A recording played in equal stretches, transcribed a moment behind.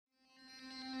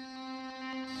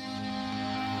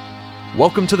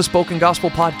Welcome to the Spoken Gospel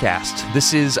Podcast.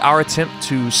 This is our attempt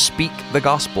to speak the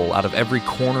gospel out of every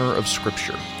corner of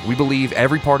Scripture. We believe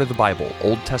every part of the Bible,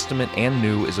 Old Testament and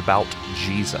New, is about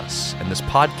Jesus. And this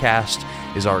podcast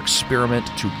is our experiment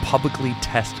to publicly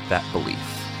test that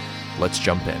belief. Let's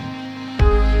jump in.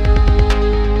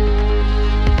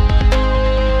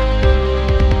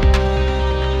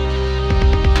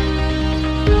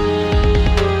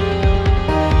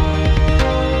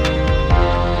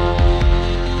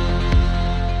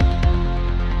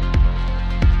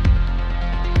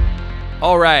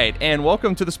 All right, and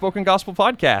welcome to the Spoken Gospel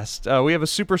Podcast. We have a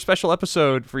super special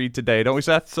episode for you today, don't we,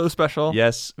 Seth? So special.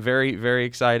 Yes, very, very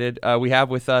excited. We have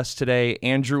with us today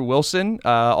Andrew Wilson,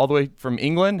 all the way from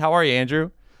England. How are you, Andrew?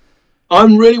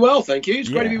 I'm really well, thank you. It's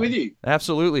great to be with you.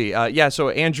 Absolutely. So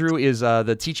Andrew is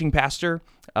the teaching pastor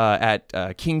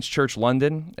at King's Church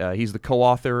London. He's the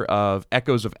co-author of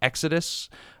Echoes of Exodus.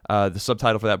 The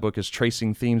subtitle for that book is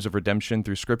Tracing Themes of Redemption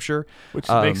Through Scripture. Which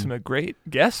makes him a great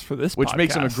guest for this podcast. Which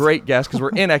makes him a great guest because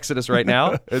we're in Exodus right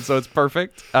now, and so it's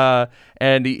perfect.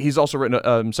 And he's also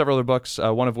written several other books,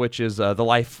 one of which is The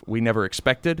Life We Never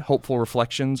Expected, Hopeful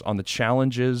Reflections on the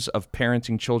Challenges of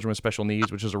Parenting Children with Special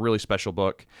Needs, which is a really special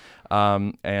book.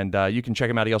 And you can check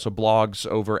him out. He also blogs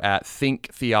over at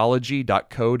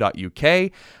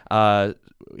thinktheology.co.uk.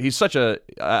 He's such a,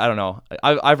 I don't know,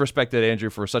 I've respected Andrew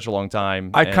for such a long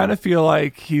time. I kind of feel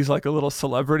like he's like a little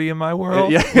celebrity in my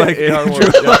world. Yeah, like, in our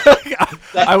world, yeah.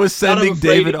 I was sending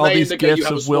David all these gifs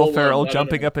of Will Ferrell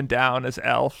jumping up and down as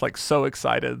Elf, like so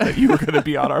excited that you were going to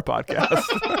be on our podcast.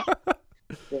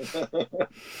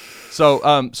 So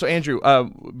Andrew,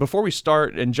 before we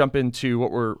start and jump into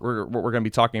what we're going to be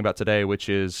talking about today, which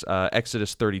is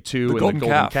Exodus 32 and the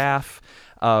Golden Calf.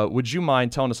 Would you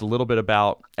mind telling us a little bit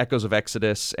about Echoes of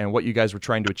Exodus and what you guys were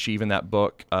trying to achieve in that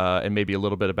book, and maybe a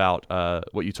little bit about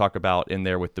what you talk about in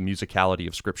there with the musicality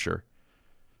of Scripture?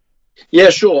 Yeah,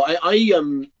 sure.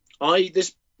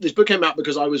 This book came out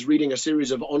because I was reading a series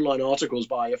of online articles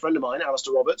by a friend of mine,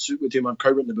 Alistair Roberts, with whom I've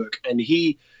co-written the book, and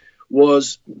he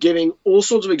was giving all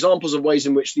sorts of examples of ways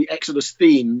in which the Exodus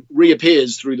theme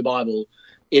reappears through the Bible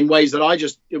in ways that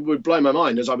it would blow my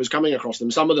mind as I was coming across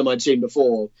them. Some of them I'd seen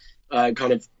before,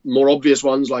 kind of more obvious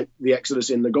ones like the Exodus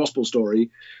in the gospel story,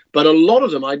 but a lot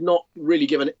of them I'd not really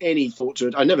given any thought to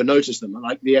it. I never noticed them,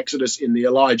 like the Exodus in the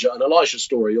Elijah and Elisha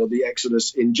story, or the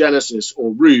Exodus in Genesis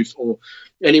or Ruth or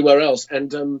anywhere else.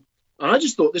 And I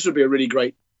just thought this would be a really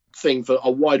great thing for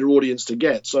a wider audience to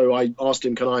get. So I asked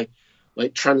him, can I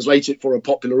translate it for a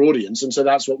popular audience? And so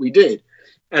that's what we did.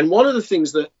 And one of the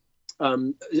things that,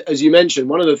 as you mentioned,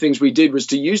 one of the things we did was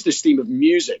to use this theme of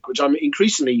music, which I'm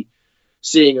increasingly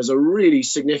seeing as a really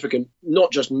significant,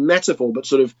 not just metaphor, but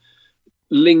sort of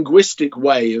linguistic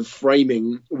way of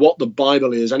framing what the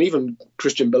Bible is and even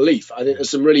Christian belief. I think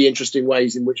there's some really interesting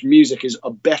ways in which music is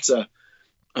a better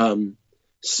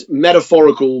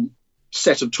metaphorical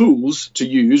set of tools to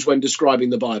use when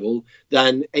describing the Bible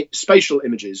than spatial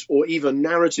images or even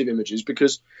narrative images,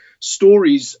 because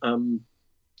stories,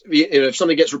 if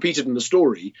something gets repeated in the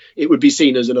story, it would be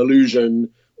seen as an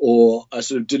allusion or a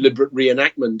sort of deliberate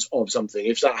reenactment of something.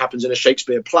 If that happens in a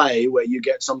Shakespeare play where you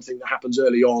get something that happens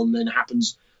early on, then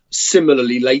happens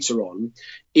similarly later on,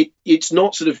 it's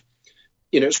not sort of,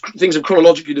 things have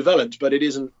chronologically developed, but it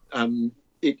isn't,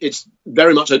 it's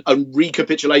very much a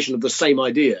recapitulation of the same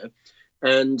idea.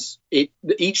 And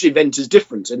each event is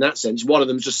different in that sense. One of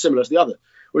them is just similar to the other.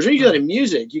 Whereas when you do that in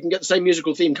music, you can get the same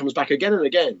musical theme comes back again and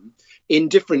again in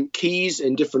different keys,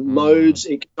 in different modes.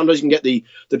 Sometimes you can get the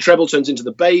treble turns into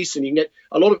the bass, and you can get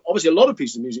a lot of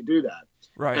pieces of music do that.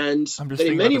 Right. And I'm just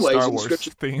in many ways, Star in Wars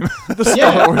Scripture, theme, the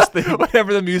Star Wars theme.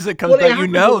 Whenever the music comes back,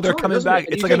 they're coming back.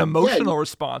 It's like an emotional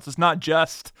response. It's not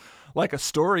just like a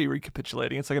story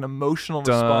recapitulating. It's like an emotional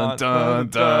response. Dun,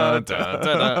 dun, dun, dun,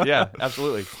 dun. Yeah,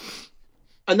 absolutely.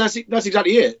 And that's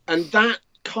exactly it. And the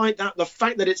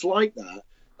fact that it's like that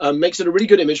makes it a really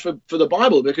good image for the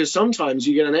Bible, because sometimes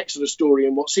you get an Exodus story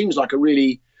in what seems like a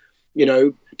really, da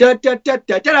da da da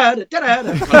da da da da,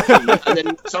 and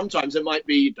then sometimes it might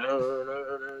be,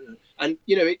 and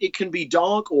it can be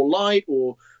dark or light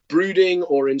or brooding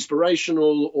or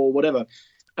inspirational or whatever.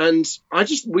 And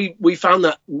we found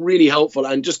that really helpful,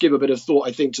 and just give a bit of thought,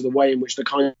 I think, to the way in which the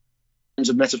kinds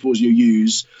of metaphors you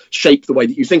use shape the way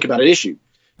that you think about an issue.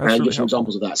 That's and really give some helpful.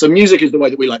 examples of that. So music is the way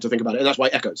that we like to think about it, and that's why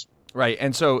Echoes. Right,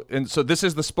 and so this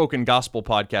is the Spoken Gospel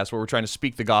Podcast, where we're trying to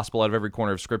speak the gospel out of every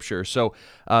corner of Scripture. So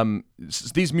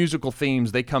these musical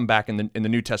themes, they come back in the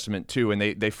New Testament too, and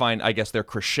they find, I guess, their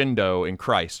crescendo in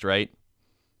Christ, right?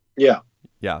 Yeah.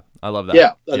 Yeah, I love that.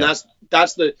 Yeah, and that's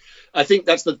the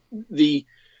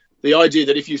idea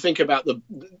that if you think about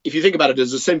it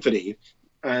as a symphony,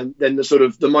 and then the sort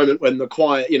of the moment when the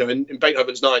choir, in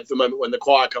Beethoven's Ninth, the moment when the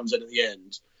choir comes in at the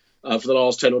end for the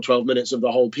last 10 or 12 minutes of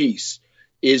the whole piece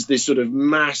is this sort of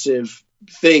massive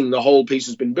thing the whole piece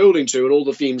has been building to, and all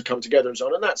the themes come together and so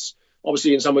on. And that's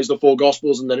obviously in some ways the four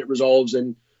Gospels, and then it resolves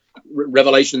in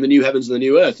Revelation, the new heavens and the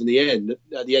new earth in the end,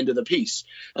 at the end of the piece.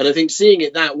 And I think seeing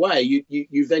it that way,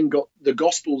 you've then got the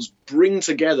Gospels bring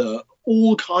together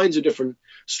all kinds of different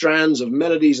strands of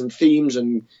melodies and themes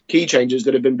and key changes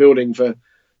that have been building for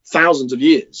thousands of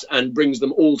years, and brings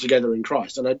them all together in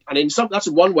Christ. And that's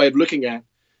one way of looking at,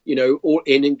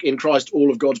 in Christ,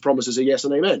 all of God's promises are yes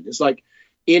and amen. It's like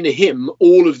in him,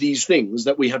 all of these things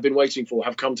that we have been waiting for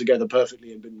have come together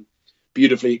perfectly and been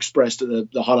beautifully expressed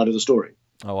at the highlight of the story.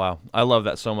 Oh, wow. I love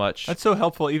that so much. That's so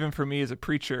helpful even for me as a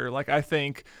preacher. Like, I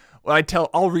think when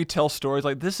I'll retell stories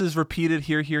like this is repeated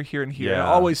here, here, here, and here. Yeah. It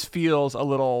always feels a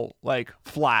little like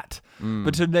flat.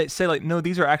 But to say like, no,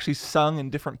 these are actually sung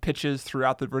in different pitches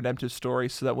throughout the redemptive story,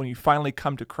 so that when you finally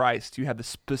come to Christ, you have the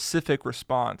specific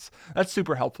response. That's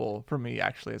super helpful for me,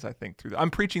 actually, as I think through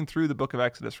I'm preaching through the book of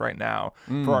Exodus right now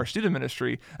for our student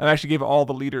ministry. And I actually gave all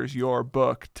the leaders your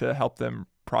book to help them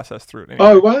process through it. Anyway.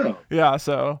 Oh, wow. Yeah,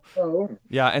 so. Oh, wow.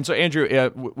 Yeah, and so Andrew,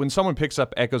 when someone picks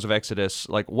up Echoes of Exodus,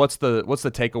 like what's the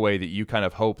takeaway that you kind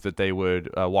of hope that they would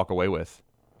walk away with?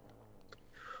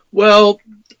 Well,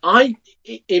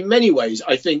 in many ways,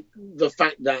 I think the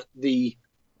fact that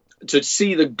to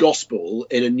see the gospel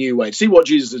in a new way, to see what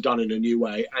Jesus has done in a new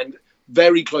way, and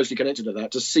very closely connected to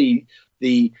that, to see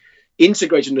the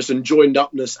integratedness and joined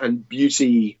upness and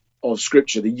beauty of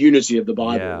Scripture, the unity of the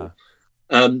Bible.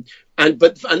 Yeah. And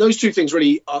those two things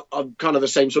really are kind of the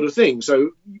same sort of thing. So,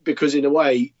 because in a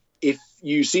way, if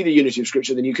you see the unity of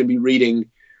Scripture, then you can be reading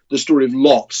the story of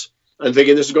Lot and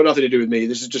thinking, this has got nothing to do with me.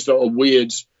 This is just a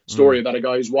weird story about a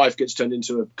guy whose wife gets turned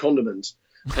into a condiment.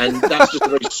 And that's just a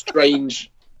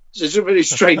very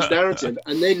strange narrative.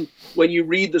 And then when you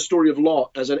read the story of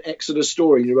Lot as an Exodus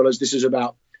story, you realize this is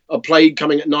about a plague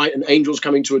coming at night and angels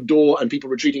coming to a door and people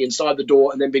retreating inside the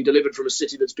door and then being delivered from a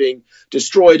city that's being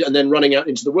destroyed and then running out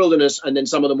into the wilderness, and then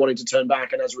some of them wanting to turn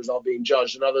back and as a result being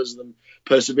judged, and others of them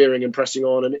persevering and pressing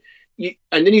on. And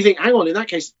then you think, hang on, in that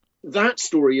case, that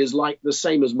story is like the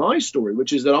same as my story,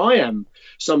 which is that I am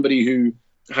somebody who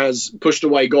has pushed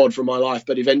away God from my life,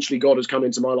 but eventually God has come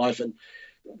into my life and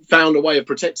found a way of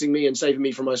protecting me and saving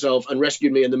me from myself and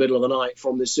rescued me in the middle of the night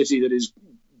from this city that is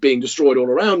being destroyed all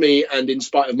around me, and in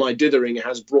spite of my dithering, it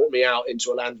has brought me out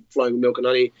into a land flowing with milk and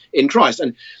honey in Christ.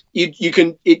 And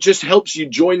it just helps you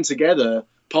join together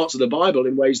parts of the Bible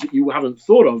in ways that you haven't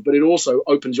thought of, but it also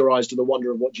opens your eyes to the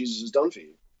wonder of what Jesus has done for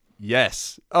you.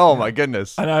 Yes. Oh my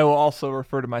goodness. And I will also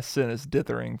refer to my sin as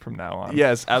dithering from now on.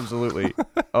 Yes, absolutely.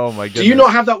 Oh my goodness. Do you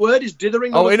not have that word? Is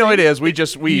dithering? Oh, no, it is. We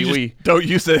don't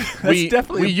use it.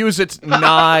 We use it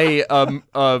nigh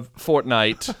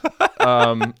fortnight.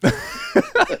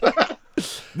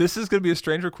 This is going to be a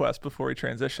strange request before we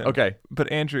transition. Okay.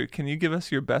 But Andrew, can you give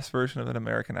us your best version of an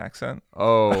American accent?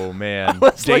 Oh man,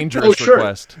 dangerous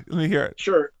request. Let me hear it.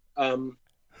 Sure.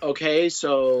 Okay,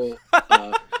 so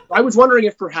I was wondering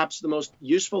if perhaps the most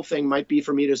useful thing might be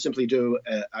for me to simply do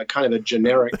a kind of a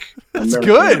generic. That's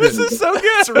good. This is so good.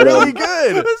 It's really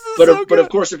good. But of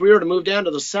course, if we were to move down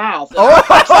to the South,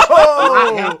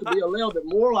 I have to be a little bit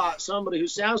more like somebody who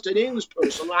sounds to an English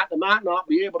person like they might not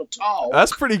be able to talk.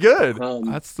 That's pretty good.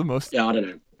 That's the most. Yeah, I don't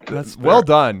know. That's well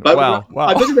done. But wow.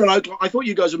 I visited Oklahoma. I thought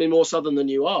you guys would be more southern than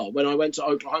you are. When I went to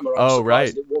Oklahoma, I was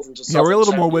surprised it wasn't a southern. We're a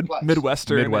little more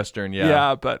Midwestern. Midwestern, yeah.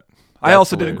 Yeah, but I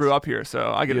also didn't grow up here,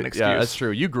 so I get an excuse. Yeah, that's true.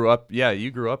 You grew up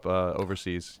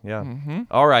overseas. Yeah. Mm-hmm.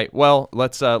 All right. Well,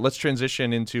 let's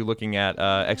transition into looking at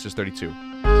Exodus 32.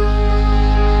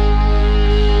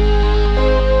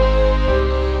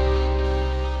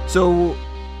 So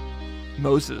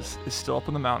Moses is still up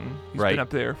on the mountain. He's right. been up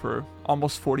there for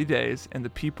almost 40 days, and the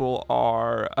people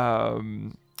are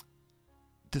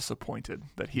disappointed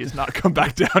that he has not come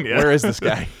back down yet. Where is this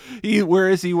guy? Where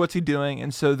is he? What's he doing?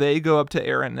 And so they go up to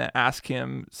Aaron and ask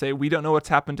him, say, we don't know what's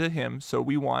happened to him, so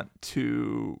we want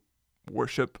to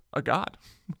worship a god.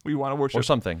 We want to worship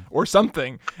or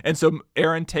something. And so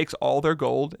Aaron takes all their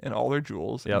gold and all their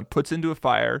jewels and he puts into a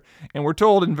fire. And we're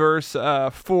told in verse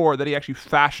 4 that he actually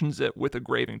fashions it with a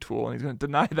graving tool, and he's going to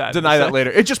deny that later.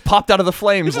 It just popped out of the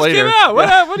flames later. Came out. What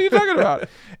are you talking about?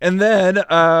 And then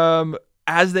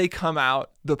as they come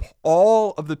out,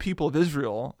 all of the people of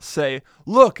Israel say,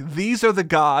 look, these are the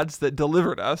gods that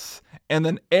delivered us. And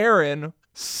then Aaron,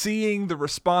 seeing the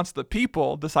response of the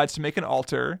people, decides to make an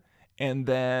altar and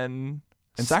then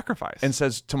sacrifice. And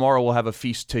says tomorrow we'll have a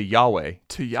feast to Yahweh.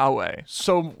 To Yahweh.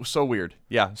 So weird.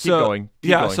 Yeah. Keep going.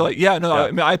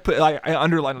 I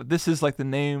underlined it. This is like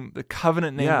the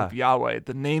covenant name of Yahweh,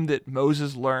 the name that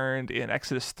Moses learned in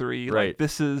Exodus 3. Right. Like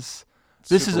this is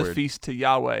a feast to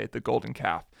Yahweh, the golden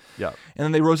calf. Yeah. And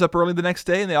then they rose up early the next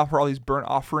day, and they offer all these burnt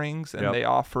offerings, and they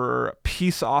offer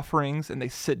peace offerings, and they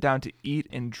sit down to eat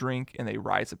and drink, and they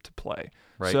rise up to play.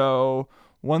 Right. So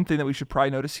one thing that we should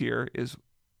probably notice here is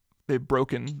they've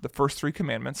broken the first 3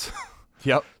 commandments.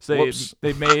 Yep. So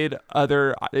they've made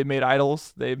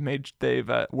idols. They've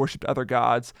worshipped other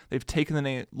gods. They've taken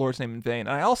the Lord's name in vain.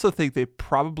 And I also think they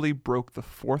probably broke the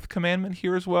 4th commandment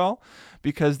here as well,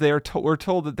 because we're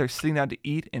told that they're sitting down to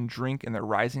eat and drink, and they're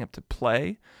rising up to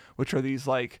play, which are these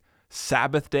like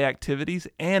Sabbath day activities.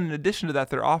 And in addition to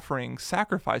that, they're offering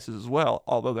sacrifices as well,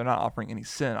 although they're not offering any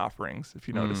sin offerings. If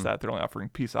you notice that, they're only offering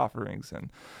peace offerings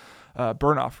and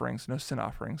burnt offerings, no sin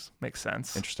offerings. Makes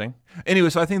sense. Interesting. Anyway,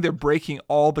 so I think they're breaking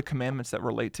all the commandments that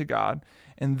relate to God.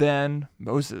 And then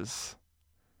Moses...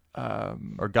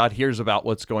 or God hears about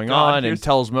what's going on and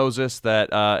tells Moses that,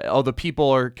 the people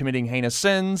are committing heinous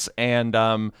sins, and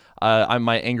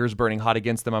my anger is burning hot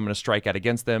against them. I'm going to strike out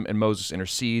against them. And Moses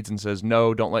intercedes and says,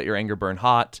 no, don't let your anger burn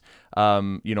hot.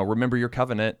 Remember your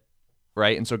covenant,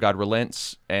 right? And so God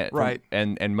relents,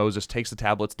 and Moses takes the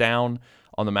tablets down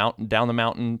the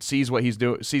mountain, sees what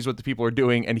the people are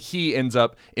doing, and he ends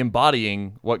up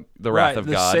embodying what the wrath of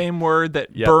God. The same word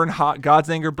that burn hot, God's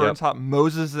anger burns hot,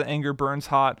 Moses' anger burns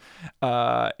hot,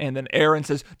 and then Aaron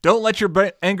says, "Don't let your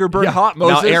anger burn hot,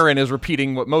 Moses." Now Aaron is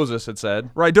repeating what Moses had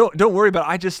said. Right? Don't worry about it.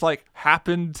 I just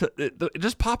happened to it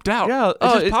just popped out. Yeah,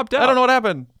 it just popped out. I don't know what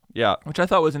happened. Yeah, which I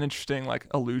thought was an interesting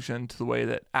allusion to the way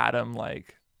that Adam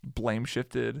blame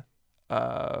shifted.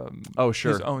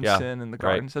 His own sin in the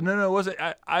garden. Right. So no, it wasn't.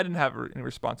 I didn't have any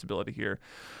responsibility here.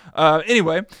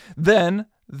 Anyway, then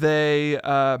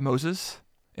Moses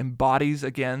embodies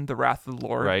again the wrath of the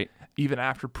Lord, right? Even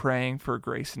after praying for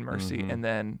grace and mercy, and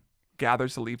then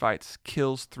gathers the Levites,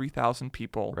 kills 3,000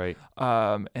 people, right?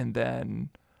 And then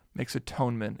makes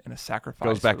atonement in a sacrifice.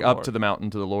 Goes back up to the mountain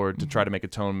to the Lord to try to make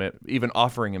atonement, even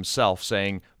offering himself,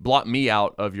 saying, "Blot me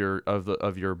out of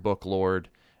your book, Lord."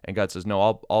 And God says,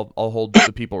 "No, I'll hold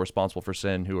the people responsible for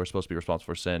sin who are supposed to be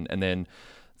responsible for sin." And then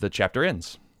the chapter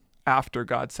ends. After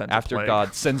God sends a plague.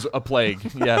 God sends a plague.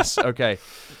 Yes. Okay.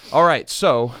 All right.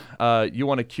 So you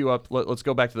want to queue up? Let's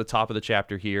go back to the top of the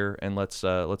chapter here, and let's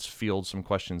field some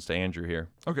questions to Andrew here.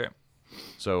 Okay.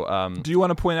 So do you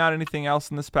want to point out anything else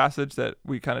in this passage that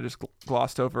we kind of just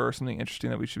glossed over, or something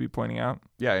interesting that we should be pointing out?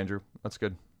 Yeah, Andrew, that's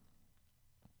good.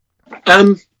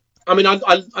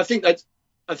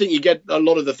 I think you get a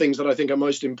lot of the things that I think are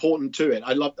most important to it.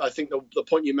 I think the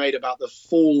point you made about the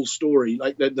fall story,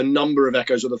 like the number of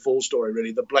echoes of the fall story,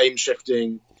 really, the blame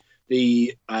shifting,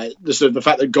 the sort of the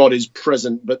fact that God is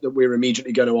present, but that we're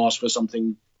immediately going to ask for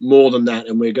something more than that,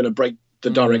 and we're going to break the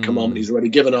direct commandment He's already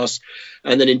given us,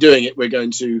 and then in doing it, we're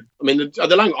going to. I mean,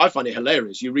 the language, I find it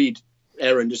hilarious. You read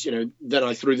Aaron just, then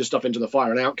I threw the stuff into the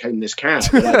fire, and out came this calf.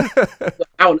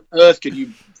 How on earth could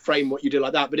you frame what you did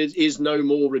like that? But it is no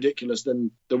more ridiculous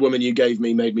than the woman you gave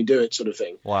me made me do it, sort of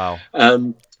thing. Wow.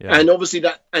 And obviously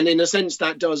and in a sense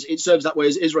it serves that way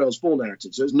as Israel's fall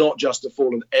narrative. So it's not just the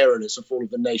fall of Aaron, it's a fall of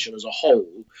the nation as a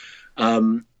whole.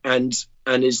 And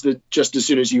is that just as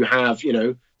soon as you have,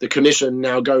 the commission,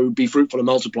 now go be fruitful and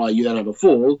multiply, you then have a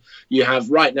fall. You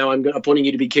have, right now I'm appointing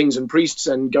you to be kings and priests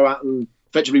and go out and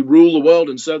effectively rule the world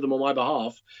and serve them on my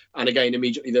behalf. And again,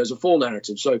 immediately there's a fall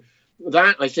narrative. So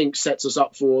that, I think, sets us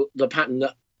up for the pattern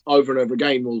that over and over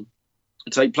again will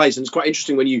take place. And it's quite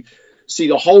interesting when you see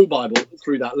the whole Bible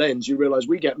through that lens, you realize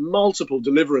we get multiple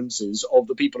deliverances of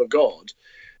the people of God,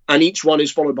 and each one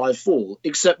is followed by a fall,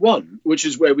 except one, which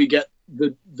is where we get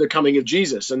the coming of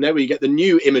Jesus. And there we get the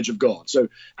new image of God. So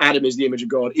Adam is the image of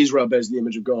God. Israel bears the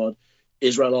image of God.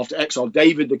 Israel after exile.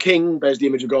 David, the king, bears the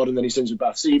image of God, and then he sins with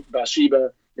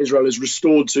Bathsheba. Israel is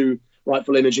restored to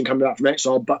rightful image and coming back from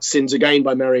exile, but sins again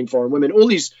by marrying foreign women. All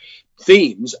these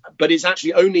themes, but it's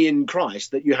actually only in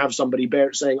Christ that you have somebody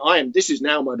saying, this is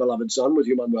now my beloved son with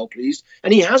whom I'm well pleased.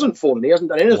 And he hasn't fallen. He hasn't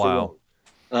done anything wrong.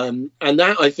 And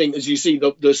that, I think, as you see,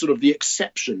 the sort of the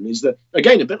exception is that,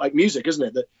 again, a bit like music, isn't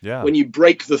it? That when you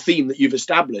break the theme that you've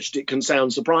established, it can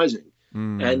sound surprising.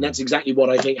 And that's exactly what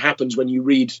I think happens when you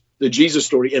read the Jesus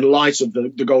story in light of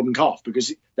the golden calf,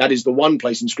 because that is the one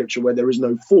place in Scripture where there is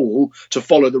no fall to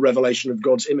follow the revelation of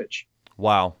God's image.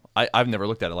 Wow. I've never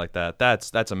looked at it like that.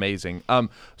 That's amazing.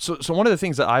 So one of the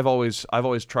things that I've always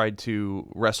tried to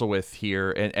wrestle with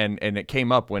here, and it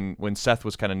came up when Seth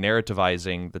was kind of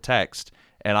narrativizing the text,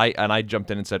 and I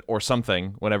jumped in and said, or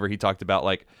something, whenever he talked about,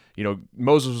 like,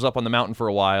 Moses was up on the mountain for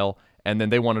a while, and then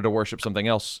they wanted to worship something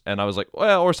else, and I was like,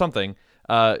 well, or something.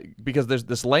 Because there's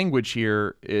this language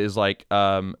here is like,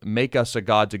 make us a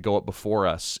god to go up before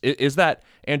us. Is that,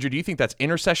 Andrew, do you think that's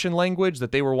intercession language,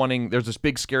 that they were wanting, there's this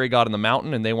big scary god on the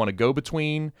mountain and they want to go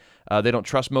between, they don't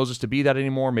trust Moses to be that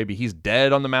anymore, maybe he's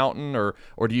dead on the mountain, or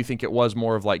do you think it was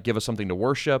more of like, give us something to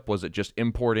worship? Was it just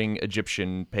importing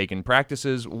Egyptian pagan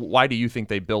practices? Why do you think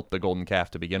they built the golden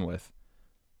calf to begin with?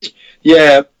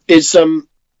 Yeah,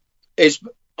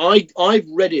 I've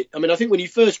read it. I mean, I think when you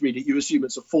first read it, you assume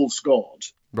it's a false god.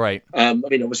 Right. I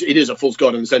mean, obviously, it is a false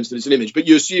god in the sense that it's an image, but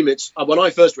you assume it's. When I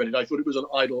first read it, I thought it was an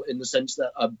idol in the sense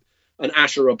that an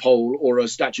Asherah pole or a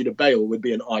statue to Baal would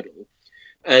be an idol.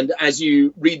 And as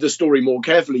you read the story more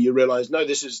carefully, you realize, no,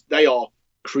 they are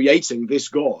creating this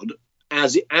god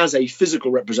as a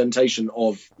physical representation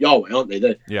of Yahweh, aren't they?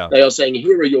 They are saying,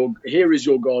 here is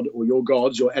your god, or your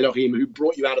gods, your Elohim, who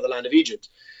brought you out of the land of Egypt.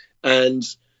 And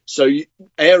so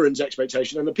Aaron's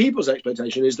expectation and the people's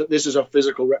expectation is that this is a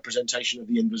physical representation of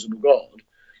the invisible God.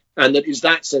 And that in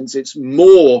that sense, it's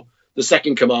more the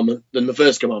second commandment than the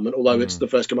first commandment, although it's the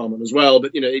first commandment as well.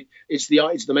 But, it's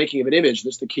the making of an image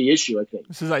that's the key issue, I think.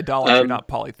 This is idolatry, not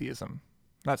polytheism.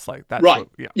 That's right.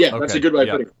 Okay. That's a good way of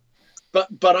putting it.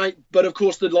 But of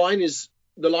course, the line is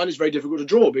very difficult to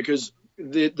draw, because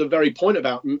the very point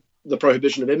about the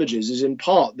prohibition of images is in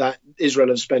part that Israel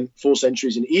has spent 4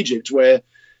 centuries in Egypt where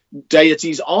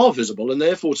deities are visible, and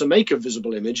therefore to make a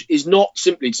visible image is not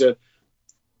simply to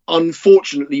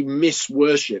unfortunately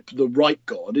misworship the right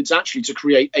God. It's actually to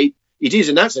create it is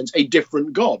in that sense a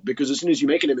different God, because as soon as you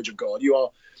make an image of God, you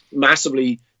are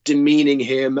massively demeaning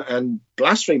him and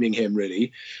blaspheming him,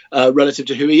 really, relative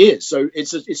to who he is. So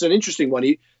it's an interesting one.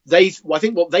 I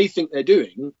think what they think they're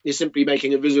doing is simply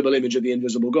making a visible image of the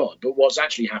invisible God, but what's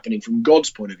actually happening from God's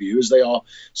point of view is they are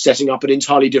setting up an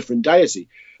entirely different deity.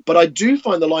 But I do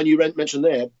find the line you mentioned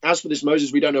there, as for this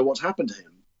Moses, we don't know what's happened to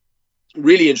him,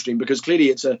 really interesting, because clearly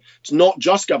it's not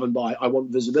just governed by I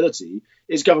want visibility,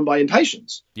 it's governed by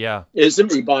impatience. Yeah. It's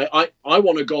simply by I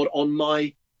want a God on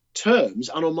my terms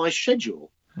and on my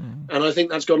schedule. And I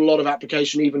think that's got a lot of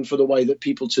application even for the way that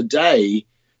people today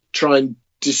try and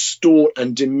distort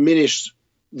and diminish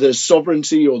the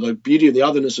sovereignty or the beauty or the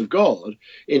otherness of God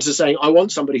into saying, I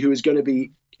want somebody who is going to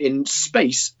be in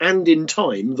space and in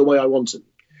time the way I want him.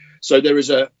 So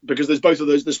because there's both of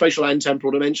those, the spatial and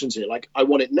temporal dimensions here. Like, I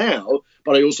want it now,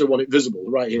 but I also want it visible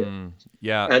right here.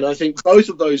 Yeah. And I think both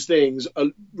of those things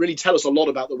really tell us a lot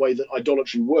about the way that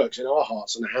idolatry works in our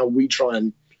hearts and how we try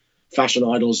and fashion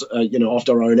idols,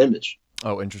 after our own image.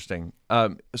 Oh, interesting.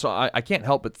 So I can't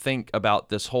help but think about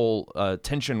this whole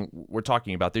tension we're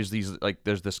talking about. There's this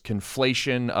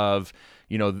conflation of,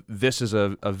 this is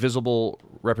a visible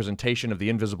representation of the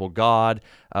invisible God.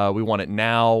 We want it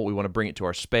now. We want to bring it to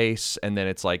our space. And then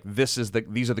it's like,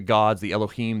 these are the gods, the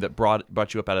Elohim that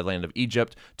brought you up out of the land of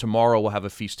Egypt. Tomorrow we'll have a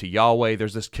feast to Yahweh.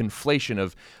 There's this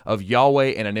conflation of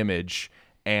Yahweh and an image,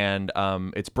 and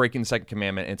it's breaking the second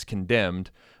commandment, and it's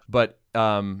condemned. But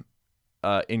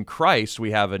in Christ,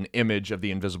 we have an image of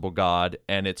the invisible God,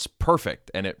 and it's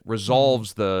perfect, and it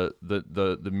resolves the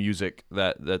music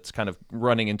that's kind of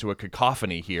running into a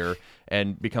cacophony here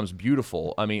and becomes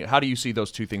beautiful. I mean, how do you see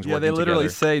those two things working together? Yeah, they literally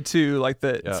say too, like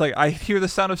that. Yeah. It's like, I hear the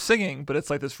sound of singing, but it's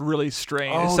like this really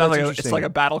strange. It sounds like it's like a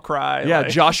battle cry. Yeah,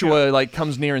 Joshua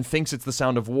comes near and thinks it's the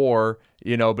sound of war,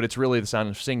 but it's really the sound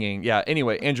of singing. Yeah.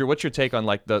 Anyway, Andrew, what's your take on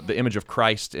like the image of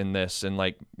Christ in this and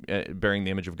like bearing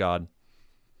the image of God?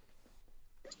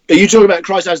 Are you talking about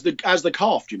Christ as the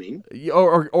calf? Do you mean,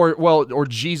 or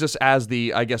Jesus as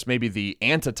I guess maybe the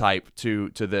antitype to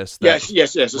this? Yes.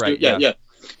 Right, yeah.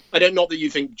 I don't, not that you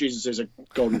think Jesus is a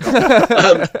golden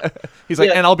calf. He's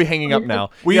like, and I'll be hanging up now.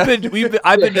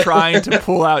 I've been trying to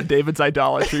pull out David's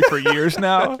idolatry for years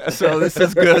now, so this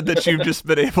is good that you've just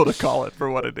been able to call it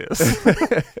for what it is.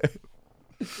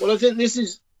 Well, I think this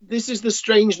is the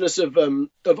strangeness of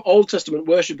Old Testament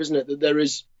worship, isn't it? That there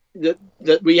is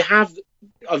that we have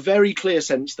a very clear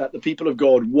sense that the people of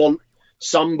God want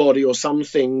somebody or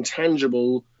something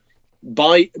tangible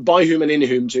by whom and in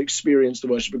whom to experience the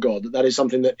worship of God. That is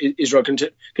something that Israel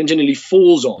continually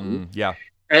falls on. Yeah.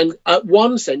 And in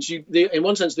one sense,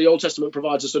 the Old Testament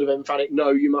provides a sort of emphatic,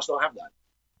 no, you must not have that.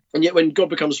 And yet when God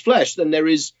becomes flesh, then there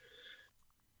is,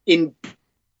 in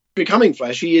becoming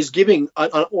flesh, he is giving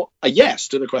a yes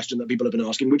to the question that people have been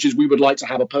asking, which is, we would like to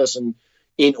have a person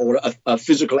in, or a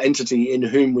physical entity in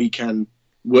whom we can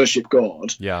worship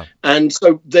God. Yeah. And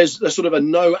so there's a sort of a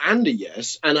no and a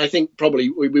yes. And I think probably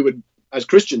we would, as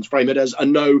Christians, frame it as a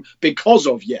no because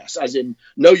of yes, as in,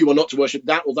 no, you are not to worship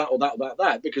that or that or that or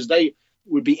that, because they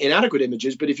would be inadequate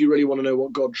images. But if you really want to know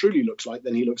what God truly looks like,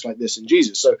 then he looks like this in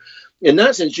Jesus. So in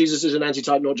that sense, Jesus is an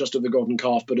antitype not just of the golden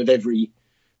calf, but of every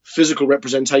physical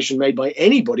representation made by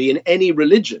anybody in any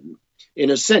religion, in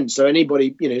a sense. So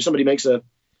anybody, somebody makes a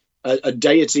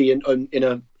deity in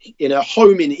a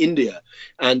home in India,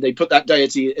 and they put that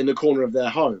deity in the corner of their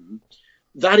home.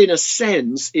 That, in a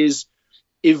sense, is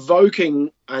evoking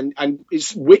and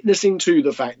is witnessing to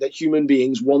the fact that human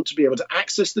beings want to be able to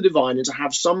access the divine and to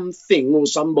have something or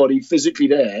somebody physically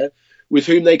there with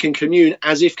whom they can commune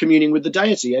as if communing with the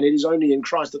deity. And it is only in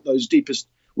Christ that those deepest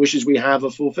wishes we have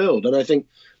are fulfilled. And I think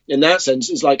in that sense,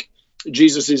 it's like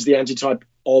Jesus is the antitype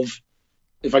of,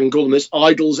 if I can call them this,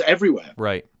 idols everywhere.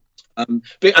 Right. And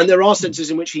there are senses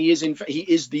in which he is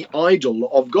the idol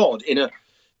of God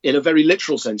in a very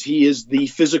literal sense. He is the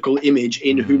physical image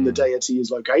in whom the deity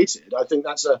is located. I think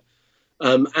that's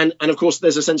and of course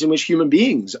there's a sense in which human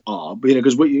beings are,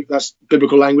 because that's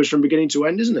biblical language from beginning to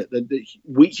end, isn't it? That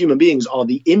we human beings are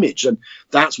the image, and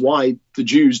that's why the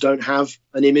Jews don't have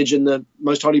an image in the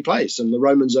most holy place, and the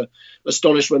Romans are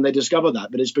astonished when they discover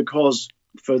that. But it's because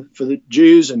for the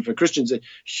Jews and for Christians,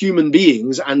 human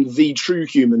beings and the true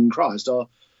human Christ are,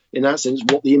 in that sense,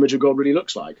 what the image of God really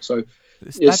looks like. So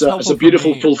it's a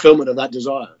beautiful fulfillment of that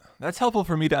desire. That's helpful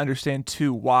for me to understand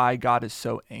too why God is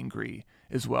so angry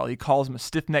as well. He calls them a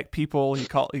stiff-necked people.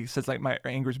 He says like, my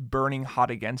anger is burning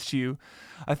hot against you.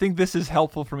 I think this is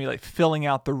helpful for me, like filling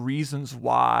out the reasons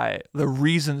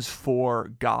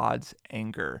for God's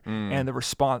anger and the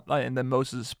response and the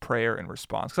Moses prayer and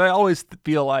response. Because I always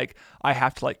feel like I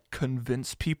have to like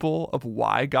convince people of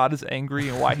why God is angry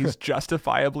and why he's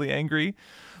justifiably angry.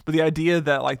 But the idea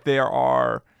that like there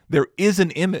is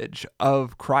an image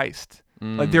of Christ,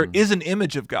 like there is an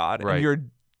image of God, right, and you're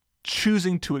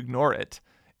choosing to ignore it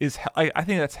I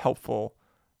think that's helpful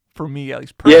for me, at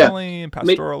least personally and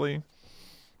pastorally.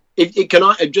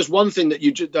 Just one thing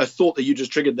that a thought that you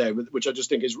just triggered there, which I just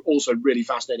think is also really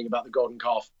fascinating about the golden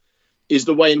calf, is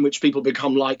the way in which people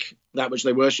become like that which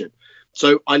they worship.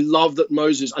 So I love that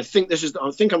Moses, I think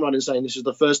I'm right in saying this is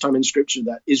the first time in scripture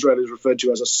that Israel is referred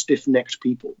to as a stiff-necked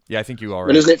people. Yeah, I think you are right.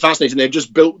 And isn't it fascinating? They've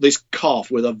just built this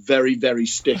calf with a very, very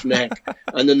stiff neck,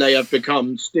 and then they have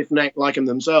become stiff-necked like them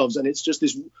themselves. And it's just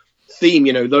this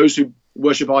theme, those who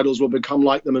worship idols will become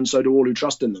like them, and so do all who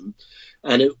trust in them.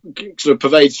 And it sort of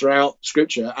pervades throughout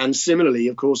scripture. And similarly,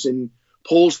 of course, in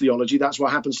Paul's theology, that's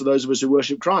what happens to those of us who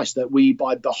worship Christ, that we,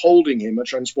 by beholding him, are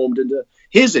transformed into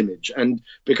his image and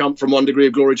become from one degree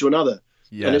of glory to another.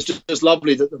 Yes. And it's just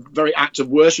lovely that the very act of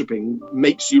worshiping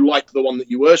makes you like the one that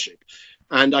you worship.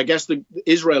 And I guess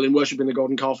Israel in worshiping the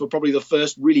golden calf are probably the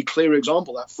first really clear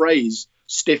example. That phrase,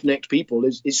 stiff-necked people,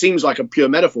 it seems like a pure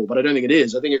metaphor, but I don't think it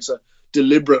is. I think it's a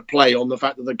deliberate play on the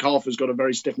fact that the calf has got a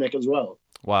very stiff neck as well.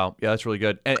 Wow. Yeah, that's really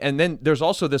good. And then there's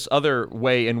also this other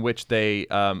way in which they,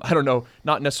 I don't know,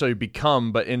 not necessarily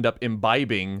become, but end up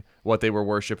imbibing what they were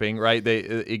worshiping, right?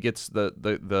 It gets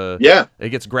it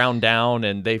gets ground down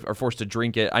and they are forced to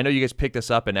drink it. I know you guys picked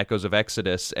this up in Echoes of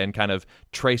Exodus and kind of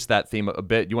trace that theme a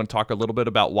bit. You want to talk a little bit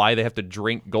about why they have to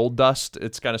drink gold dust?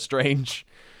 It's kind of strange.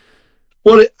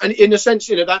 Well, and in a sense,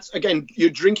 that's, again,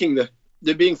 you're drinking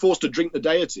they're being forced to drink the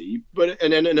deity,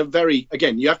 and then in a very,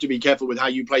 again, you have to be careful with how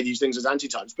you play these things as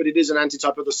antitypes, but it is an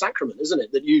antitype of the sacrament, isn't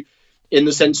it? That you, in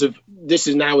the sense of, this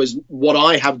is what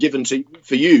I have given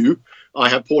for you. I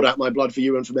have poured out my blood for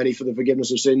you and for many for the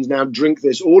forgiveness of sins. Now drink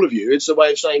this, all of you. It's a way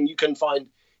of saying you can find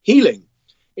healing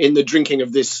in the drinking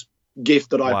of this gift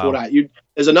that I poured out.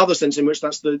 There's another sense in which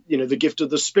that's the gift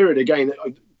of the Spirit, again,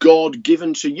 God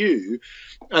given to you.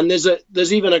 And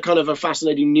there's even a kind of a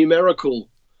fascinating numerical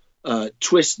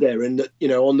twist there, in that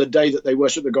on the day that they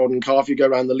worship the golden calf, you go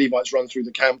around, the Levites run through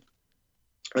the camp,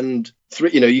 and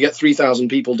you get 3,000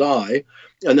 people die,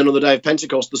 and then on the day of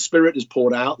Pentecost the Spirit is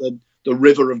poured out, the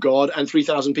river of God, and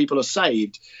 3,000 people are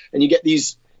saved. And you get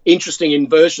these interesting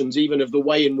inversions even of the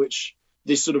way in which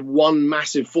this sort of one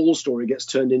massive fall story gets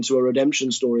turned into a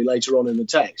redemption story later on in the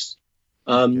text.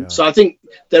 So I think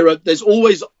there's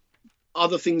always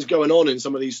other things going on in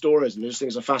some of these stories, and I just think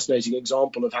it's a fascinating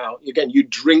example of how, again, you're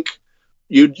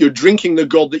drinking the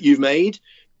God that you've made,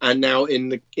 and now in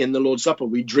the Lord's Supper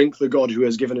we drink the God who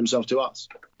has given himself to us.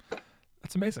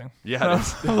 That's amazing. Yeah,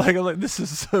 like this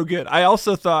is so good. I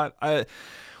also thought,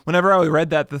 whenever I read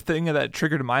that, the thing that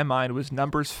triggered in my mind was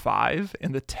Numbers 5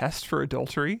 and the test for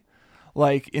adultery.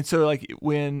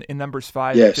 When in Numbers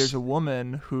 5, yes, there's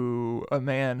a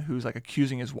man who's like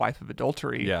accusing his wife of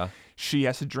adultery. Yeah. She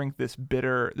has to drink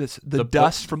the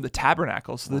dust from the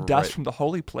tabernacle, so the dust from the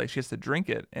holy place. She has to drink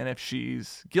it, and if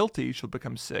she's guilty, she'll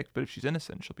become sick. But if she's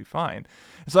innocent, she'll be fine.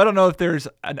 So I don't know if there's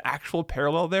an actual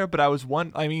parallel there, but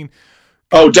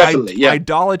definitely. Yeah.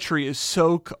 Idolatry is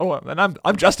so. And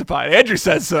I'm justified. Andrew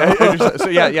says so. So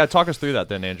yeah. Talk us through that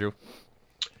then, Andrew.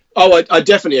 Oh, I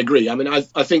definitely agree. I mean, I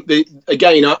think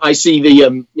I see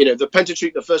the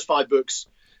Pentateuch, the first 5 books,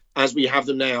 as we have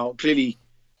them now, clearly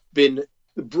been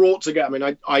brought together. I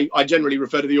mean, I generally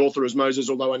refer to the author as Moses,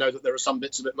 although I know that there are some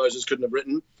bits of it Moses couldn't have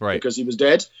written because he was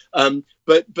dead.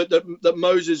 But that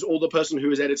Moses, or the person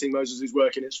who is editing Moses'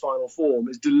 work in its final form,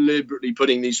 is deliberately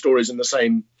putting these stories in the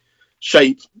same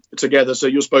shape together, so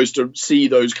you're supposed to see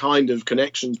those kind of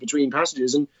connections between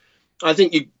passages. And I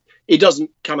think it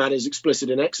doesn't come out as explicit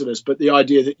in Exodus, but the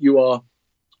idea that you are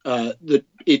that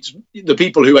it's the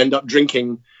people who end up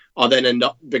drinking are then end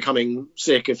up becoming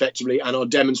sick effectively and are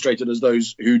demonstrated as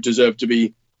those who deserve to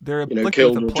be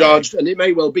killed or judged. And it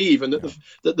may well be even that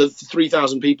the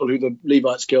 3,000 people who the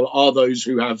Levites kill are those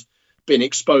who have been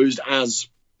exposed as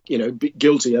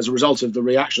guilty as a result of the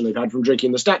reaction they've had from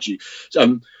drinking the statue.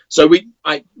 So we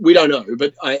don't know,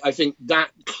 but I think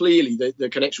that clearly the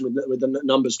connection with the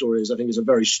number stories, I think, is a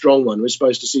very strong one. We're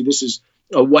supposed to see this is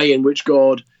a way in which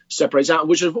God separates out,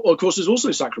 which of course is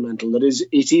also sacramental. That is,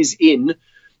 it is in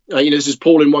this is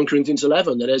Paul in 1 Corinthians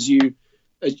 11, that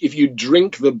if you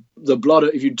drink the blood,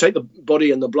 if you take the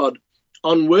body and the blood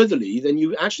unworthily, then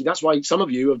that's why some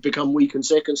of you have become weak and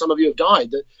sick and some of you have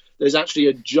died. That there's actually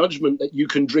a judgment that you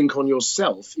can drink on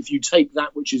yourself if you take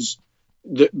that which is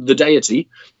the deity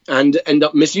and end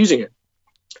up misusing it.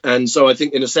 And so I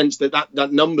think in a sense that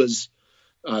Numbers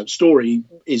story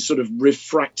is sort of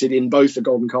refracted in both the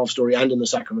golden calf story and in the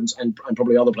sacraments and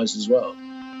probably other places as well.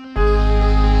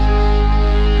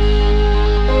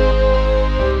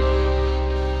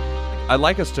 I'd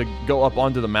like us to go up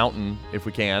onto the mountain if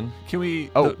we can. Can we?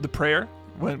 The prayer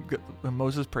when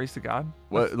Moses prays to God,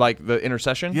 like the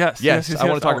intercession. Yes. I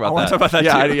want to talk about that. I want to talk about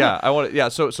that too. Yeah. I want. Yeah.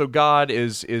 So God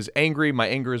is angry. My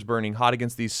anger is burning hot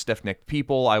against these stiff-necked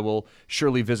people. I will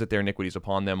surely visit their iniquities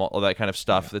upon them. All that kind of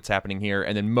stuff that's happening here.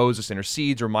 And then Moses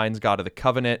intercedes, reminds God of the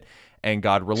covenant, and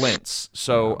God relents.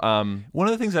 So one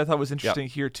of the things I thought was interesting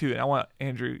here too, and I want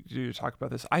Andrew to talk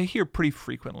about this. I hear pretty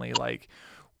frequently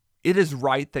it is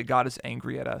right that God is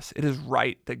angry at us. It is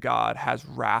right that God has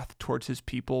wrath towards his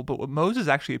people. But what Moses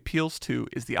actually appeals to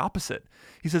is the opposite.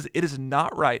 He says, it is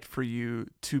not right for you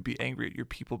to be angry at your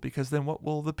people, because then what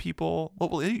will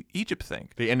Egypt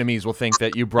think? The enemies will think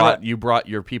that you brought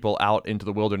your people out into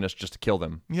the wilderness just to kill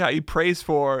them. Yeah, he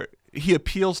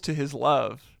appeals to his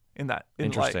love in that.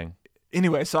 Interesting.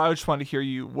 Anyway, so I just wanted to hear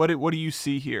you. What do you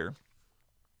see here?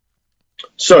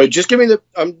 Sorry, just give me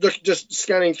I'm just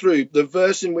scanning through the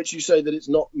verse in which you say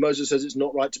that Moses says it's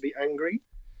not right to be angry.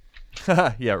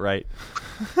 Yeah, right.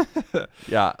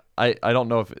 Yeah, I don't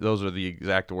know if those are the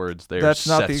exact words. That's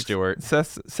not Seth Stewart.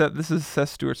 This is Seth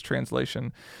Stewart's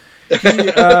translation.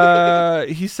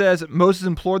 He says, Moses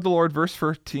implored the Lord, verse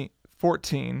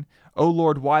 14, O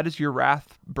Lord, why does your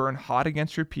wrath burn hot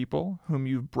against your people, whom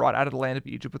you've brought out of the land of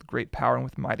Egypt with great power and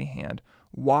with mighty hand?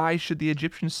 Why should the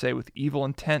Egyptians say, with evil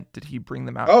intent did he bring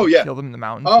them out to kill them in the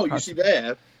mountains? Oh, you see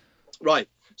there. Right.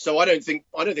 So I don't think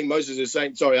Moses is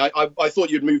saying, sorry, I thought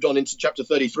you'd moved on into chapter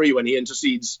 33 when he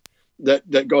intercedes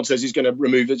that God says he's going to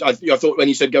remove it. I thought when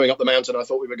he said going up the mountain, I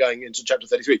thought we were going into chapter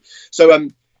 33. So,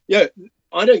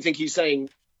 I don't think he's saying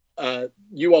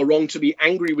you are wrong to be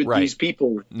angry with these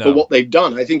people for what they've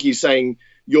done. I think he's saying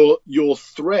your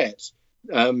threat,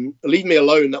 leave me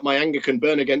alone that my anger can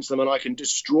burn against them and I can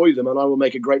destroy them and I will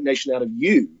make a great nation out of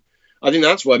you. I think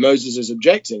that's why Moses is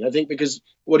objecting. I think because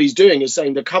what he's doing is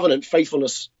saying your covenant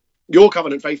faithfulness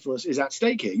is at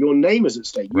stake here. Your name is at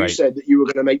stake. Right. You said that you were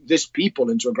going to make this people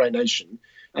into a great nation.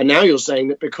 And now you're saying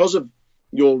that because of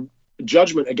your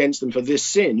judgment against them for this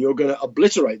sin, you're going to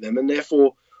obliterate them and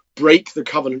therefore break the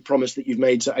covenant promise that you've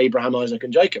made to Abraham, Isaac,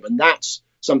 and Jacob. And that's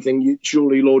something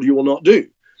surely, Lord, you will not do.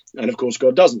 And of course,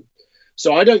 God doesn't.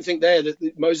 So I don't think there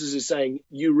that Moses is saying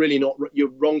you're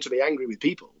wrong to be angry with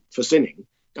people for sinning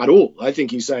at all. I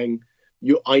think he's saying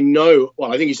I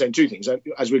think he's saying two things,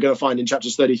 as we're going to find in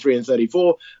chapters 33 and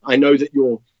 34. I know that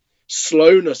your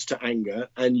slowness to anger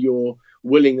and your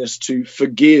willingness to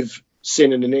forgive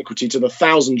sin and iniquity to the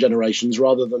 1,000 generations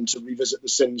rather than to revisit the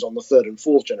sins on the 3rd and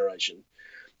 4th generation.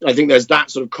 I think there's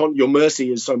that sort of your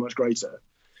mercy is so much greater.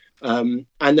 And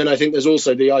then I think there's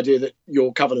also the idea that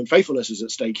your covenant faithfulness is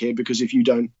at stake here, because if you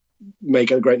don't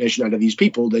make a great nation out of these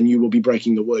people, then you will be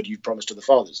breaking the word you've promised to the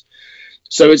fathers.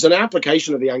 So it's an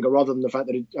application of the anger rather than the fact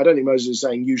that I don't think Moses is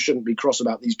saying you shouldn't be cross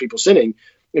about these people sinning.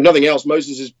 If nothing else,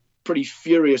 Moses is pretty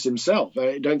furious himself.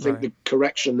 I don't think the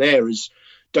correction there is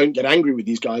don't get angry with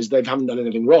these guys. They haven't done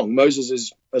anything wrong. Moses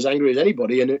is as angry as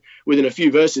anybody. And within a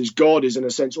few verses, God is in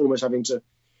a sense almost having to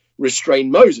restrain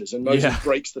Moses, and Moses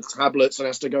breaks the tablets and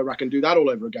has to go back and do that all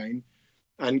over again.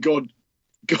 And God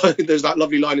there's that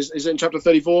lovely line, is it in chapter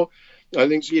 34? I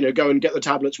think, go and get the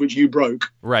tablets which you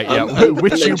broke. Right, yeah,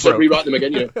 which you broke. Rewrite them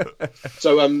again,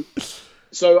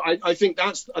 So I think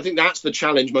that's the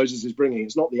challenge Moses is bringing.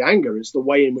 It's not the anger; it's the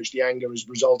way in which the anger is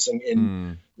resulting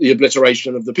in the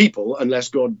obliteration of the people, unless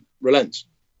God relents.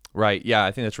 Right. Yeah,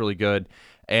 I think that's really good.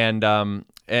 And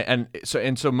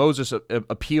so Moses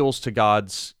appeals to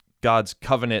God's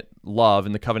covenant love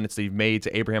and the covenants that He's made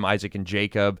to Abraham, Isaac, and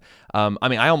Jacob.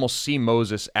 I almost see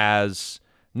Moses as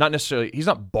not necessarily, he's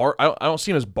not I don't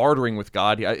see him as bartering with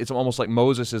God. It's almost like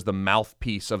Moses is the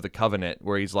mouthpiece of the covenant,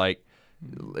 where he's like,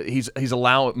 he's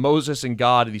allowing Moses and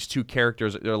God, these two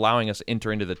characters, they're allowing us to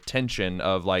enter into the tension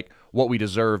of like what we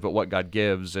deserve, but what God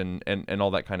gives, and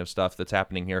all that kind of stuff that's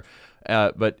happening here.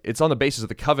 But it's on the basis of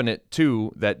the covenant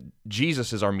too, that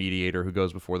Jesus is our mediator who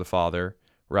goes before the Father,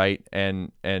 right?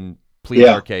 And pleads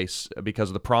our case because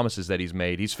of the promises that He's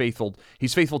made. He's faithful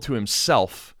to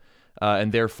Himself,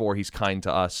 and therefore He's kind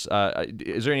to us.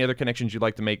 Is there any other connections you'd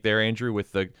like to make there, Andrew,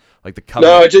 with the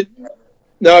covenant?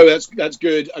 No, that's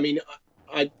good.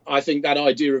 I think that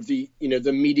idea of the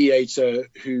mediator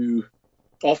who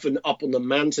often up on the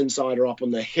mountainside or up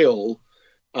on the hill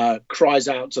cries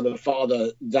out to the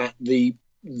Father that the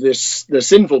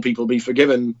sinful people be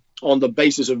forgiven on the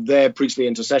basis of their priestly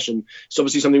intercession. It's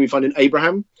obviously something we find in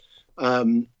Abraham,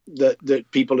 that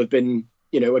people have been,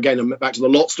 again, back to the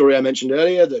Lot story I mentioned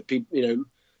earlier, that people,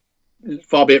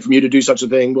 far be it from you to do such a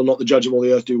thing, will not the judge of all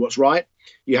the earth do what's right?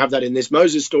 You have that in this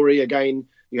Moses story again.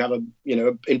 You have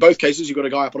in both cases, you've got a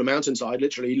guy up on a mountainside,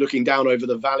 literally looking down over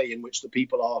the valley in which the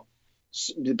people are,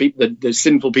 the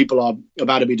sinful people are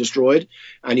about to be destroyed,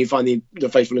 and you find the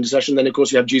faithful intercession. Then, of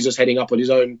course, you have Jesus heading up on his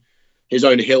own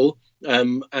hill,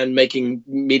 and making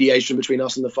mediation between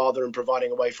us and the Father, and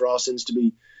providing a way for our sins to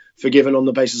be forgiven on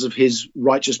the basis of His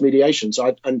righteous mediation.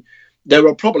 So, and there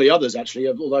are probably others actually,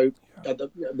 although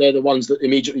they're the ones that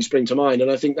immediately spring to mind. And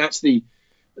I think that's the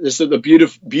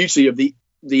beauty of the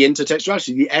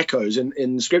intertextuality, the echoes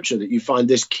in Scripture, that you find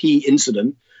this key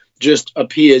incident just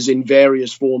appears in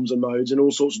various forms and modes in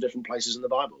all sorts of different places in the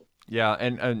Bible. Yeah,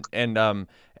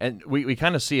 and we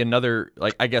kind of see another,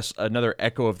 like, I guess another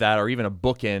echo of that, or even a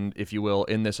bookend, if you will,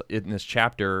 in this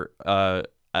chapter.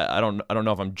 I don't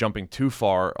know if I'm jumping too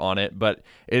far on it, but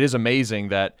it is amazing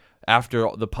that after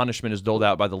the punishment is doled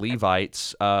out by the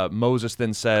Levites, Moses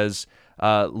then says,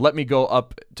 let me go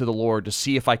up to the Lord to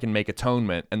see if I can make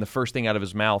atonement. And the first thing out of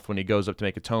his mouth when he goes up to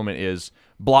make atonement is,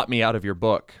 blot me out of your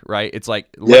book, right? It's like,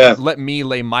 let me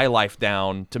lay my life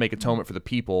down to make atonement for the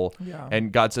people. Yeah.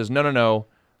 And God says, no,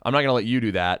 I'm not going to let you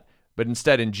do that. But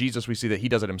instead, in Jesus, we see that He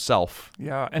does it Himself.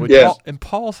 Yeah, and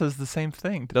Paul says the same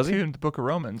thing too in the book of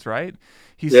Romans, right?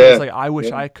 He says, like, I wish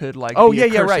I could, like, be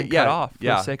cut off for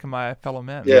the sake of my fellow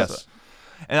men. Yes. So,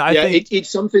 and I think it's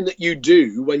something that you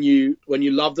do when you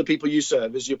love the people you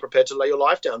serve, is you're prepared to lay your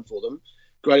life down for them.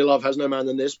 Greater love has no man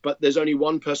than this, but there's only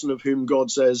one person of whom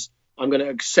God says, I'm going to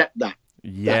accept that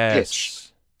pitch.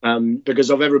 Because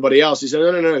of everybody else, He said,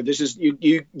 no, this is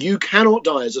you cannot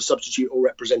die as a substitute or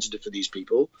representative for these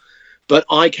people, but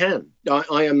I can.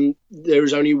 I am. There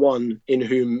is only one in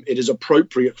whom it is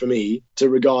appropriate for me to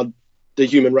regard the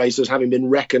human race as having been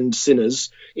reckoned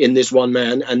sinners in this one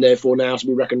man, and therefore now to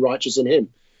be reckoned righteous in Him,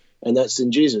 and that's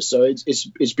in Jesus. So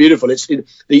it's beautiful. It's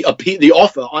the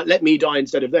offer. Let me die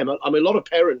instead of them. I mean, a lot of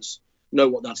parents know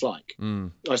what that's like.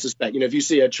 I suspect, if you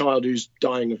see a child who's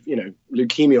dying of,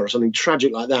 leukemia or something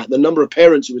tragic like that, the number of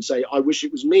parents who would say, I wish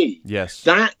it was me. Yes.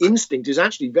 That instinct is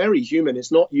actually very human.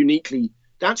 It's not uniquely,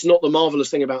 that's not the marvelous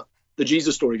thing about the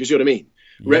Jesus story, because you know what I mean?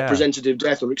 Yeah. Representative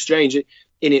death or exchange, it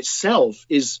in itself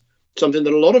is something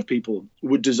that a lot of people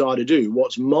would desire to do.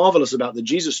 What's marvelous about the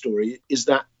Jesus story is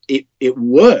that it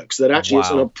works, that actually it's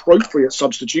an appropriate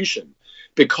substitution,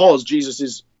 because Jesus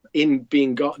is, in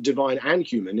being God, divine and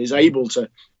human, is able to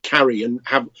carry and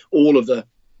have all of the,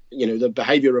 the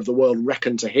behavior of the world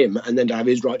reckoned to Him, and then to have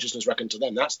His righteousness reckoned to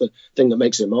them. That's the thing that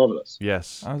makes it marvelous.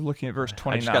 Yes. I was looking at verse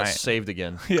 29. I just got saved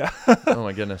again. Yeah. Oh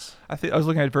my goodness. I was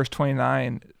looking at verse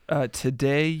 29.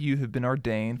 Today you have been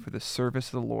ordained for the service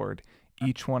of the Lord,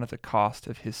 each one at the cost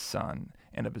of his son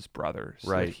and of his brothers,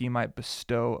 so that He might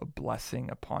bestow a blessing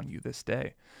upon you this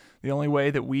day. The only way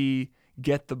that we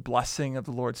get the blessing of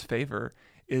the Lord's favor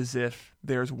is if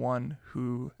there's one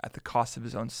who, at the cost of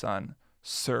his own son,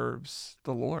 serves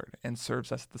the Lord and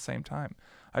serves us at the same time.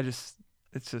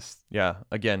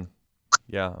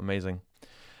 Amazing.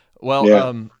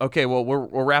 Well, okay, well,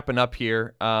 we're wrapping up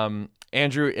here.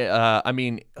 Andrew, I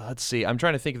mean, let's see. I'm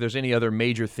trying to think if there's any other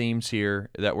major themes here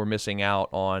that we're missing out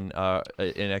on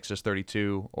in Exodus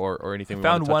 32 or anything. I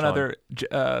found one other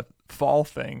fall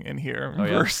thing in here.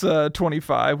 Verse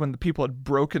 25, when the people had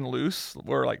broken loose,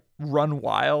 or like run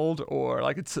wild, or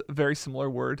like it's a very similar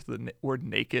word to the word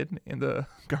naked in the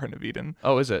Garden of Eden.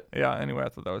 Oh, is it? Yeah. Anyway, I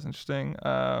thought that was interesting.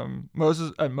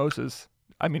 Moses.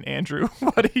 I mean, Andrew,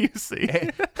 what do you see?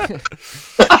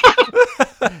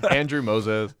 Andrew,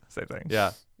 Moses. Same thing.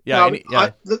 Yeah. Yeah.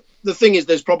 The thing is,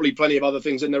 there's probably plenty of other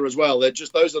things in there as well.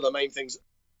 Those are the main things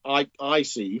I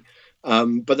see.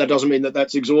 But that doesn't mean that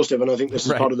that's exhaustive. And I think this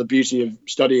is part of the beauty of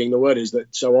studying the Word, is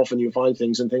that so often you find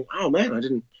things and think, oh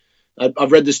man,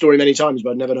 I've read this story many times, but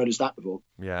I've never noticed that before.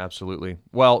 Yeah, absolutely.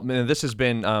 Well, man, this has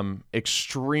been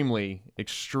extremely,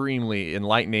 extremely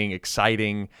enlightening,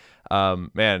 exciting.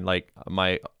 Man, like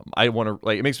I want to,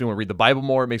 like, it makes me want to read the Bible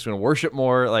more. It makes me want to worship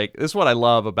more. Like, this is what I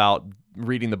love about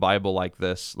reading the Bible like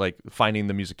this, like finding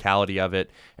the musicality of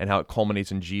it and how it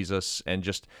culminates in Jesus. And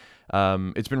just,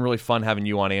 it's been really fun having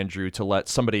you on, Andrew, to let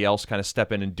somebody else kind of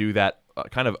step in and do that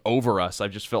kind of over us.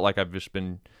 I've just felt like I've just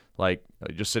been like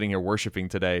just sitting here worshiping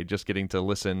today, just getting to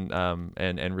listen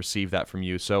and receive that from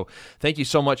you. So thank you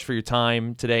so much for your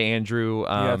time today, Andrew.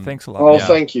 Thanks a lot. Oh,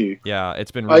 thank you. Yeah,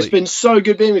 it's been so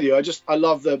good being with you. I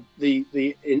love the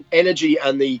energy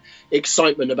and the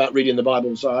excitement about reading the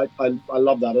Bible. So I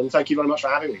love that, and thank you very much for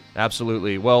having me.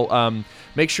 Absolutely. Well,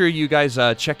 make sure you guys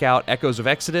check out Echoes of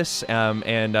Exodus,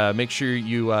 and make sure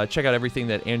you check out everything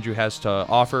that Andrew has to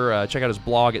offer. Check out his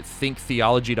blog at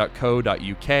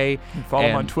thinktheology.co.uk. Follow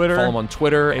him on Twitter. Follow him on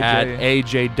Twitter at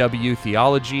AJW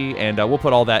Theology, and we'll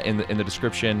put all that in the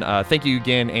description. Thank you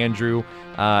again, Andrew,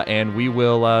 and we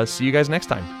will see you guys next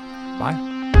time. Bye.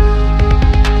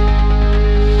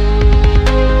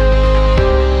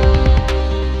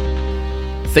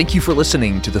 Thank you for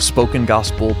listening to the Spoken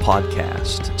Gospel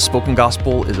podcast. Spoken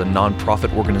Gospel is a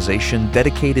nonprofit organization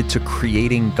dedicated to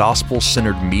creating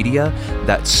gospel-centered media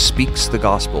that speaks the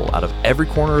gospel out of every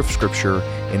corner of Scripture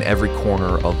in every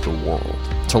corner of the world.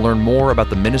 To learn more about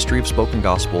the ministry of Spoken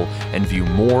Gospel and view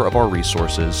more of our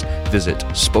resources, visit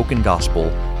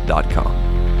spokengospel.com.